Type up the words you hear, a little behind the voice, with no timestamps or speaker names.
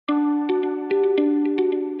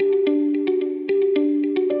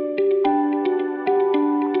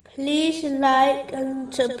like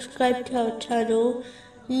and subscribe to our channel.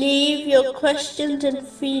 Leave your questions and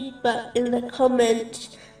feedback in the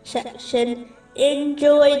comments section.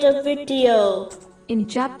 Enjoy the video. In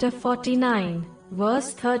chapter 49,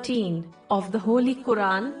 verse 13 of the Holy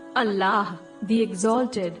Quran, Allah, the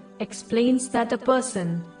Exalted, explains that a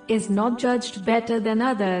person is not judged better than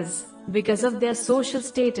others because of their social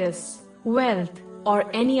status, wealth, or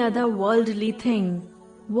any other worldly thing.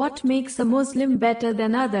 What makes a Muslim better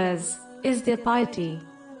than others is their piety.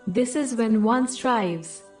 This is when one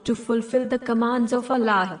strives to fulfill the commands of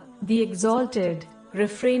Allah, the Exalted,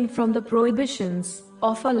 refrain from the prohibitions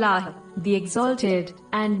of Allah, the Exalted,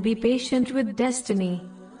 and be patient with destiny.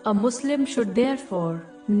 A Muslim should therefore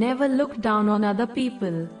never look down on other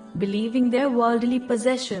people, believing their worldly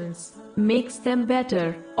possessions makes them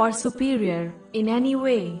better or superior in any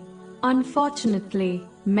way. Unfortunately,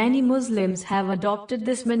 many Muslims have adopted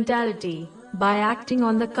this mentality by acting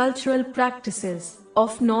on the cultural practices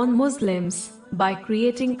of non-Muslims by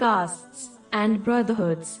creating castes and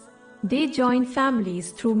brotherhoods. They join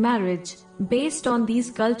families through marriage based on these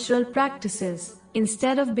cultural practices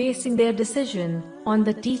instead of basing their decision on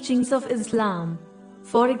the teachings of Islam.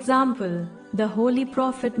 For example, the Holy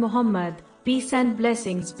Prophet Muhammad, peace and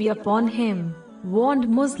blessings be upon him, warned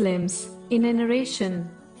Muslims in a narration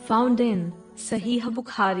found in Sahih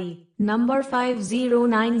Bukhari, number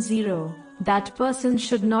 5090, that persons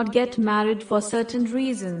should not get married for certain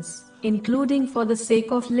reasons, including for the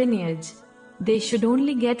sake of lineage. They should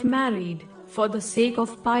only get married for the sake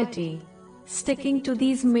of piety. Sticking to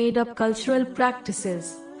these made-up cultural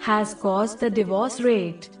practices has caused the divorce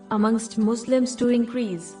rate amongst Muslims to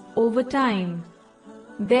increase over time.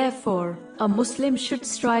 Therefore, a Muslim should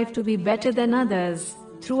strive to be better than others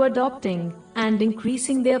through adopting and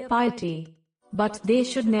increasing their piety. But they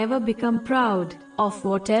should never become proud of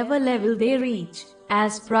whatever level they reach,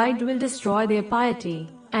 as pride will destroy their piety,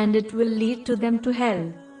 and it will lead to them to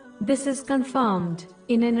hell. This is confirmed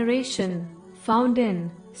in a narration found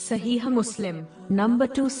in Sahih Muslim, number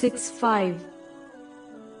 265,